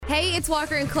Hey, it's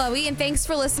Walker and Chloe, and thanks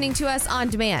for listening to us on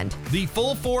demand. The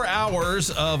full 4 hours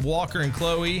of Walker and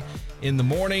Chloe in the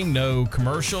morning. No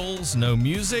commercials, no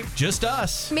music, just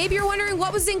us. Maybe you're wondering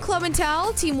what was in Club and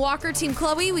Tell. Team Walker, Team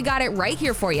Chloe, we got it right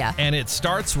here for you. And it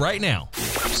starts right now.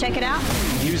 Check it out.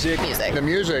 Music. The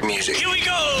music. Here we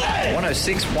go!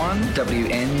 106.1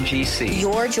 WNGC.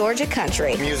 Your Georgia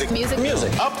country. Music.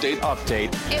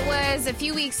 Update. It was a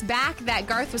few weeks back that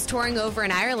Garth was touring over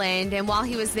in Ireland, and while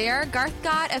he was there, Garth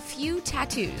got a few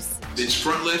tattoos. It's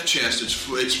front left chest,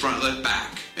 it's front left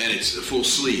back, and it's a full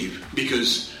sleeve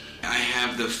because I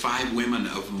have the 5 women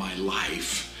of my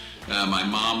life. My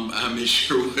mom, Miss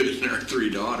Sherwood, and her 3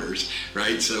 daughters,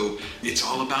 right? So it's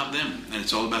all about them, and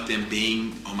it's all about them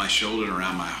being on my shoulder and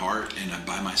around my heart and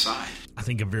by my side. I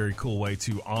think a very cool way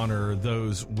to honor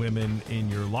those women in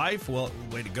your life. Well,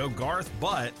 way to go, Garth.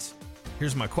 But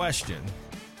here's my question.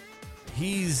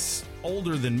 He's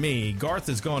older than me. Garth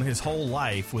has gone his whole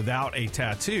life without a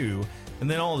tattoo.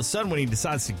 And then all of a sudden when he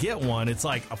decides to get one, it's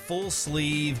like a full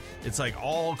sleeve. It's like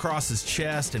all across his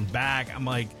chest and back. I'm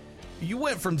like, you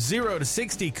went from 0 to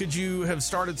 60. Could you have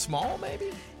started small, maybe?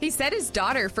 He said his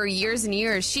daughter, for years and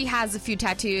years, she has a few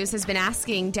tattoos, has been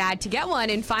asking Dad to get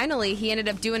one, and finally he ended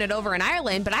up doing it over in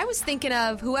Ireland. But I was thinking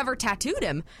of whoever tattooed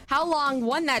him, how long,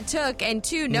 1, that took, and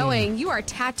 2, knowing you are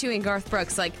tattooing Garth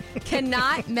Brooks. Like,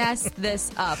 cannot mess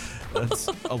this up. That's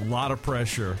a lot of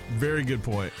pressure. Very good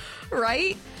point.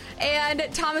 Right? And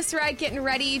Thomas Rhett getting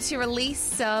ready to release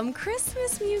some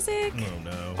Christmas music. Oh,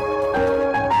 no.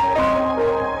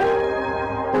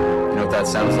 You know what that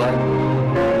sounds like?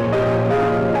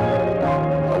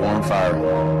 A warm fire.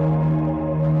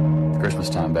 Christmas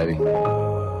time, baby.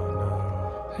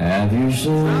 Have you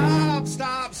seen?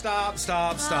 Stop.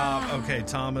 Okay,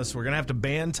 Thomas, we're going to have to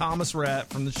ban Thomas Rhett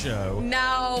from the show.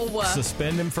 No.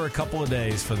 Suspend him for a couple of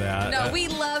days for that. No, we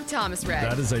love Thomas Rhett.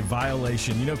 That is a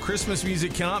violation. You know, Christmas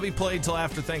music cannot be played till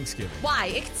after Thanksgiving. Why?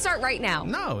 It can start right now.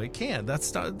 No, it can't.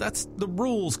 That's the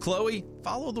rules, Chloe.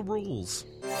 Follow the rules.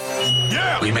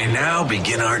 Yeah! We may now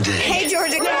begin our day. Hey,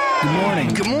 Georgia.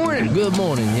 Good morning. Good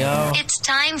morning, y'all. It's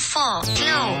time for Flo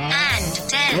and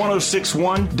Dad.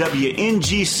 106.1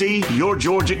 WNGC, your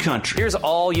Georgia country. Here's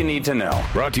all you need to know.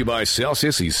 Brought to you by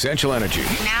Celsius Essential Energy.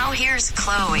 Now here's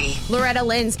Chloe. Loretta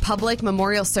Lynn's public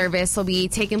memorial service will be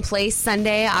taking place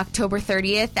Sunday, October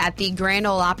 30th at the Grand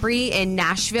Ole Opry in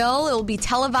Nashville. It will be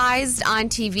televised on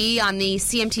TV on the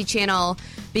CMT channel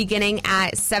beginning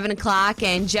at 7 o'clock,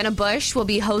 and Jenna Bush will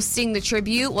be hosting the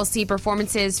tribute. We'll see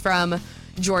performances from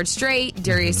George Strait,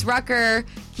 Darius Rucker,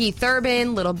 Keith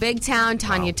Urban, Little Big Town,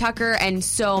 Tanya Tucker, and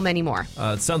so many more.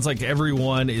 It sounds like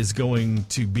everyone is going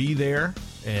to be there,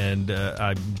 and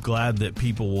I'm glad that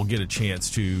people will get a chance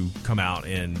to come out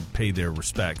and pay their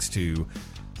respects to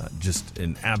just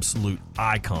an absolute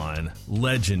icon,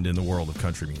 legend in the world of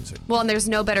country music. Well, and there's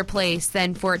no better place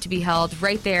than for it to be held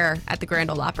right there at the Grand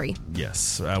Ole Opry.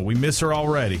 Yes, we miss her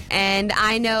already. And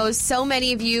I know so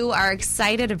many of you are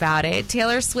excited about it.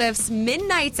 Taylor Swift's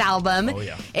Midnight's album. Oh,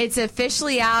 yeah. It's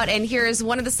officially out, and here is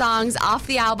one of the songs off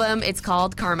the album. It's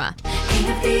called Karma.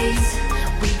 King of these,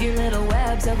 weave your little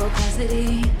webs of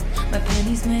opacity. My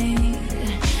pennies made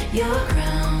your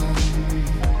crown.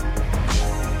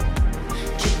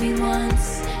 Trick me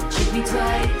once, trick me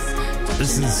twice.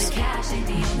 This is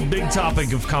a big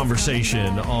topic of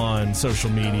conversation on social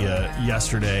media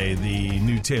yesterday. The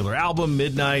new Taylor album,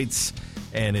 Midnights,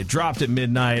 and it dropped at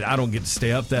midnight. I don't get to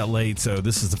stay up that late, so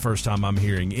this is the first time I'm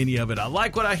hearing any of it. I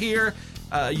like what I hear.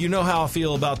 You know how I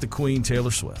feel about the Queen,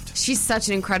 Taylor Swift. She's such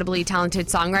an incredibly talented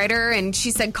songwriter, and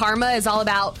she said Karma is all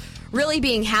about really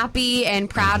being happy and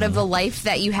proud of the life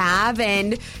that you have.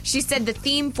 And she said the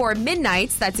theme for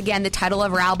Midnights, that's again the title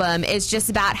of her album, is just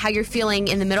about how you're feeling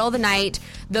in the middle of the night,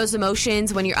 those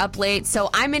emotions when you're up late. So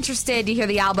I'm interested to hear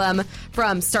the album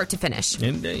from start to finish.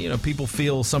 And, you know, people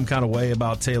feel some kind of way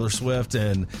about Taylor Swift,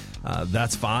 and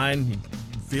that's fine.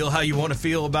 Feel how you want to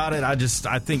feel about it. I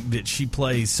think that she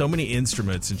plays so many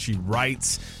instruments and she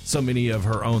writes so many of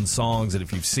her own songs that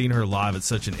if you've seen her live, it's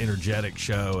such an energetic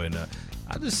show. And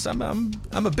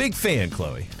I'm a big fan,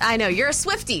 Chloe. I know, you're a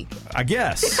Swiftie. I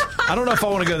guess. I don't know if I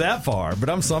want to go that far, but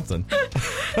I'm something.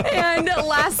 And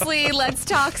lastly, let's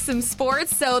talk some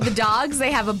sports. So the Dogs,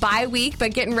 they have a bye week,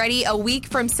 but getting ready a week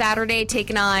from Saturday,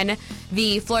 taking on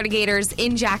the Florida Gators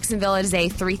in Jacksonville. It is a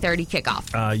 3:30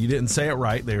 kickoff. You didn't say it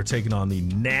right. They are taking on the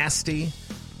nasty,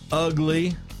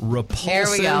 ugly,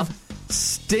 repulsive,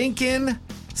 stinking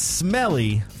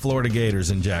smelly Florida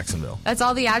Gators in Jacksonville. That's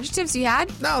all the adjectives you had?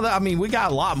 No, I mean, we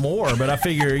got a lot more, but I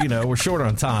figure, we're short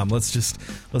on time. Let's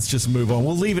just move on.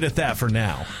 We'll leave it at that for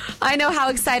now. I know how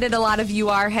excited a lot of you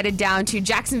are headed down to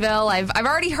Jacksonville. I've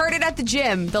already heard it at the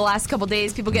gym the last couple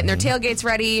days. People getting their tailgates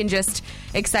ready and just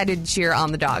excited to cheer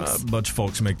on the Dogs. A bunch of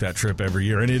folks make that trip every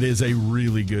year, and it is a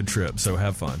really good trip, so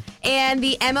have fun. And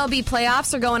the MLB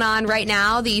playoffs are going on right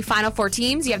now. The final four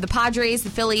teams, you have the Padres, the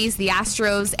Phillies, the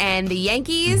Astros, and the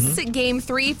Yankees. Game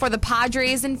 3 for the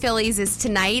Padres and Phillies is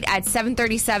tonight at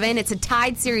 7:37. It's a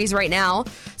tied series right now,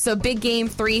 so big Game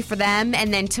 3 for them.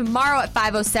 And then tomorrow at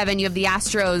 5:07, you have the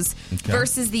Astros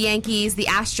versus the Yankees. The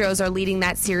Astros are leading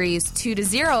that series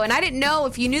 2-0. And I didn't know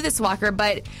if you knew this, Walker,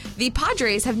 but the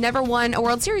Padres have never won a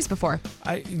World Series before.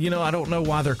 I don't know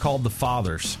why they're called the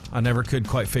Fathers. I never could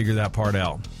quite figure that part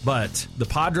out. But the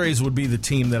Padres would be the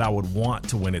team that I would want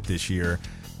to win it this year.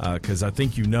 Because I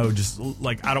think just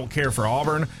like I don't care for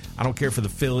Auburn, I don't care for the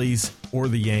Phillies or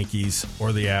the Yankees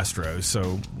or the Astros,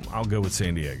 so I'll go with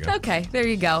San Diego. Okay, there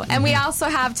you go. And we also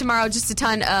have tomorrow just a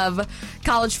ton of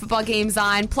college football games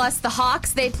on, plus the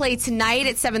Hawks, they play tonight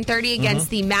at 7:30 against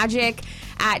the Magic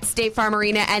at State Farm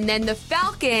Arena, and then the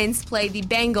Falcons play the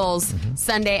Bengals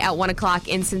Sunday at 1 o'clock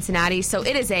in Cincinnati, so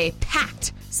it is a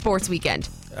packed sports weekend.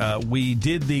 We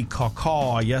did the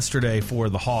caw-caw yesterday for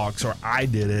the Hawks, or I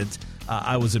did it.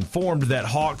 I was informed that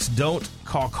Hawks don't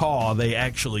caw-caw, they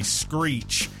actually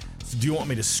screech. So do you want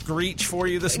me to screech for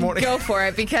you this morning? Go for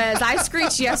it, because I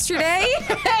screeched yesterday,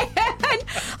 and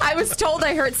I was told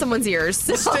I hurt someone's ears.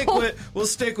 So. We'll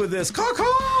stick with this.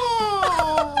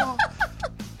 Caw-caw!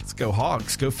 Let's go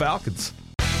Hawks, go Falcons.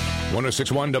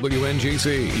 106.1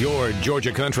 WNGC, your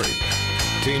Georgia country.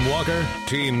 Team Walker,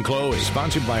 Team Chloe,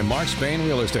 sponsored by Mark Spain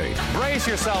Real Estate. Brace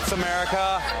yourselves,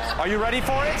 America. Are you ready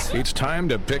for it? It's time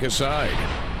to pick a side.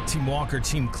 Team Walker,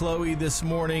 Team Chloe this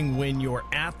morning. When you're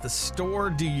at the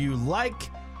store, do you like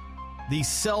the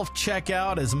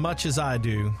self-checkout as much as I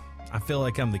do? I feel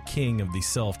like I'm the king of the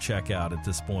self-checkout at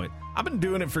this point. I've been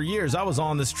doing it for years. I was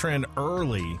on this trend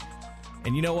early.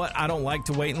 And you know what? I don't like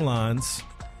to wait in lines.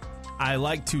 I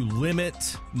like to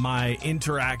limit my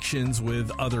interactions with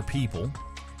other people.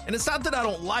 And it's not that I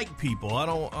don't like people. I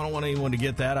don't want anyone to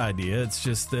get that idea. It's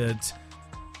just that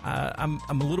I'm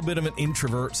a little bit of an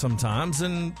introvert sometimes.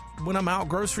 And when I'm out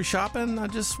grocery shopping, I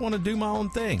just want to do my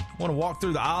own thing. I want to walk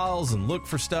through the aisles and look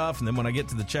for stuff. And then when I get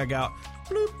to the checkout,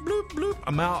 bloop, bloop, bloop,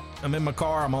 I'm out. I'm in my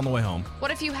car. I'm on the way home. What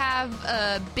if you have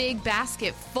a big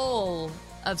basket full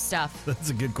of stuff? That's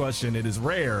a good question. It is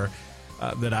rare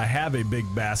that I have a big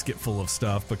basket full of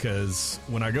stuff, because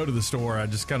when I go to the store, I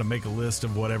just kind of make a list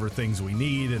of whatever things we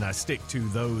need, and I stick to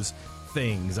those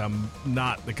things. I'm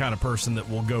not the kind of person that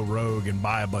will go rogue and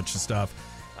buy a bunch of stuff.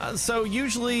 So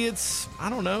usually it's,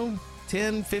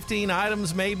 10, 15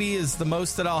 items maybe is the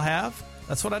most that I'll have.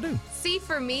 That's what I do. See,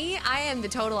 for me, I am the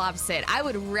total opposite. I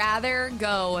would rather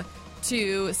go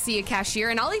to see a cashier,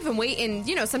 and I'll even wait in,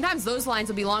 sometimes those lines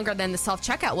will be longer than the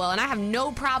self-checkout will, and I have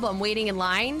no problem waiting in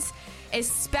lines,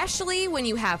 especially when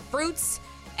you have fruits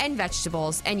and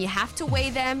vegetables, and you have to weigh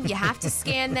them, you have to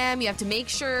scan them, you have to make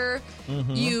sure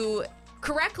you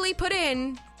correctly put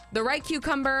in the right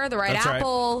cucumber, the right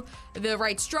apple, the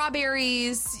right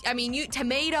strawberries,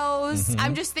 tomatoes.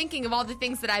 I'm just thinking of all the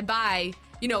things that I buy,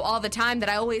 all the time, that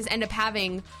I always end up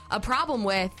having a problem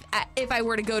with if I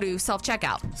were to go to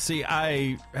self-checkout. See,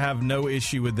 I have no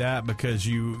issue with that, because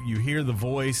you hear the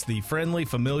voice, the friendly,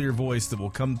 familiar voice that will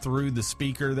come through the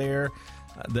speaker there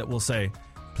that will say,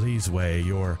 please weigh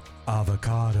your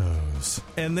avocados.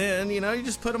 And then, you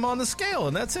just put them on the scale,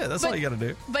 and that's it. That's all you got to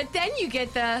do. But then you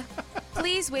get the,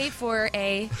 please wait for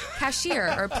a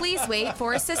cashier, or please wait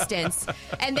for assistance.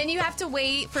 And then you have to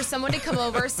wait for someone to come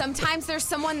over. Sometimes there's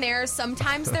someone there.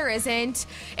 Sometimes there isn't.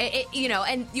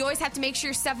 And you always have to make sure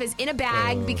your stuff is in a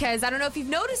bag, because I don't know if you've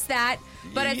noticed that,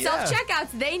 but at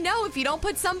self-checkouts, they know if you don't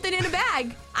put something in a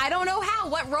bag. I don't know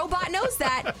what robot knows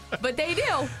that, but they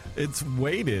do. It's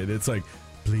weighted. It's like,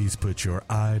 please put your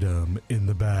item in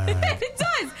the bag. It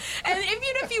does. And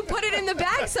even if you put it in the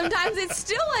bag, sometimes it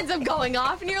still ends up going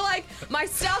off, and you're like, my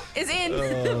stuff is in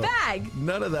the bag.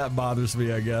 None of that bothers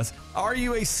me, I guess. Are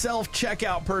you a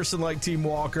self-checkout person like Team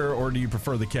Walker, or do you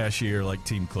prefer the cashier like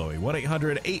Team Chloe?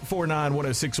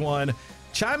 1-800-849-1061.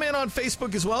 Chime in on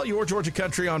Facebook as well, Your Georgia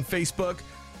Country on Facebook.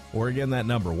 Or again, that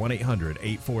number,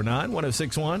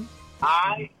 1-800-849-1061.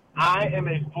 I am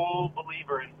a full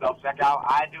believer in self-checkout.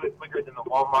 I do it quicker than the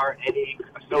Walmart, any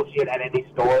associate at any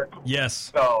store. Yes.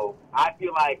 So I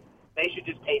feel like they should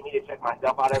just pay me to check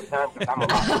myself out every time, because I'm a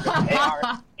lot quicker than they are.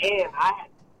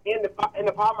 And the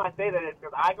problem I say that is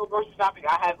because I go grocery shopping,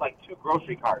 I have like 2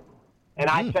 grocery carts. and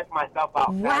I check myself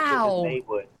out faster than they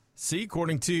would. See,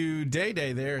 according to Day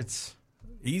Day there, it's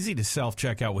easy to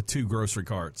self-checkout with 2 grocery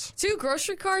carts. 2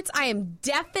 grocery carts? I am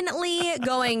definitely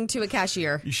going to a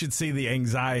cashier. You should see the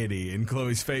anxiety in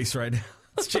Chloe's face right now.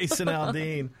 It's Jason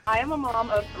Aldean. I am a mom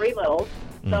of 3 littles,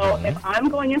 so if I'm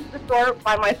going into the store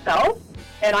by myself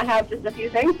and I have just a few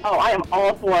things, I am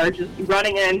all for just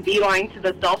running in, beeline to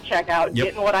the self-checkout,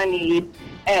 getting what I need,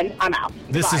 and I'm out.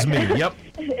 This is me, yep.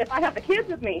 If I have the kids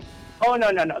with me,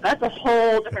 no. That's a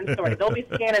whole different story. They'll be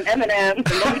scanning M&Ms, and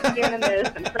they'll be scanning this,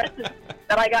 and Freshness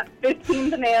that I got 15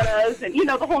 bananas, and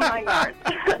the whole 9 yards.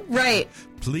 Right.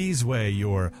 Please weigh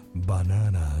your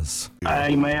bananas.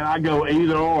 Hey, man, I go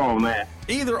either or on that.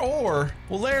 Either or?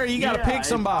 Well, Larry, you got to pick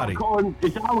somebody.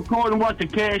 It's all according to what the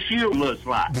cashier looks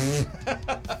like.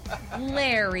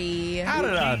 Larry. How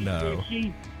did I know?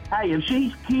 If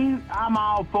she's cute, I'm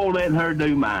all for letting her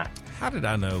do mine. How did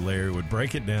I know Larry would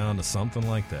break it down to something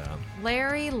like that?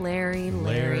 Larry.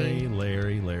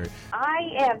 I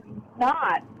am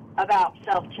not about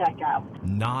self-checkout.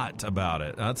 Not about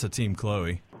it. That's a Team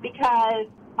Chloe. Because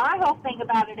my whole thing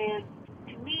about it is,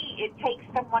 to me, it takes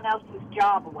someone else's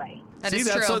job away.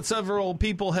 That's what several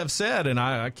people have said, and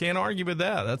I can't argue with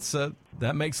that.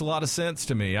 That makes a lot of sense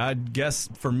to me. I guess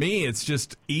for me, it's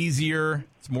just easier.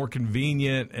 It's more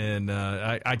convenient, and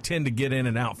I tend to get in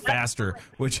and out faster,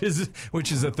 which is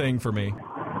a thing for me.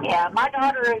 Yeah, my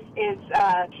daughter is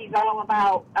she's all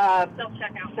about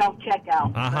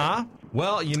self-checkout. Uh-huh.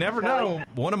 Well, you never know.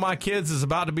 One of my kids is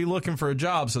about to be looking for a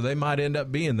job, so they might end up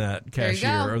being that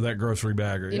cashier or that grocery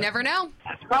bagger. You never know.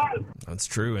 That's right. That's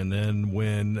true. And then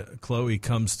when Chloe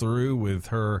comes through with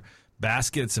her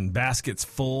baskets and baskets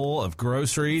full of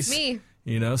groceries, me.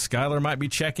 Skylar might be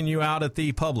checking you out at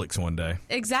the Publix one day.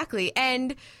 Exactly.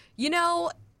 And,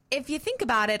 if you think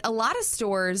about it, a lot of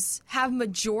stores have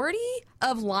majority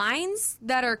of lines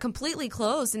that are completely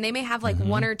closed, and they may have like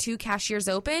 1 or 2 cashiers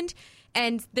opened.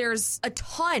 And there's a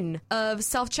ton of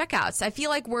self-checkouts. I feel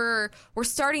like we're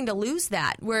starting to lose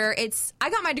that, where I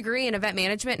got my degree in event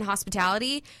management and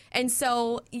hospitality, and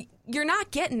so you're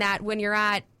not getting that when you're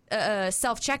at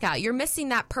self-checkout. You're missing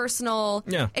that personal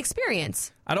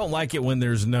experience. I don't like it when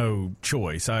there's no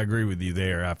choice. I agree with you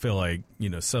there. I feel like,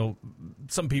 so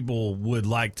some people would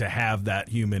like to have that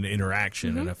human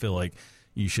interaction, and I feel like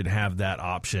you should have that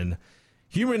option.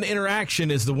 Human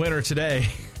interaction is the winner today.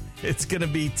 It's going to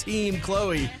be Team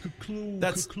Chloe.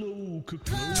 That's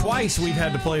twice we've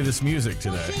had to play this music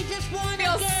today.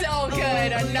 Feels so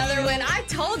good. Another win. I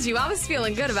told you I was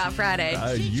feeling good about Friday.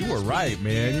 You were right,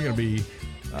 man. You're going to be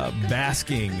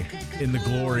basking in the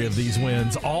glory of these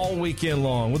wins all weekend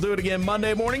long. We'll do it again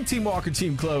Monday morning. Team Walker,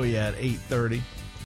 Team Chloe at 8:30.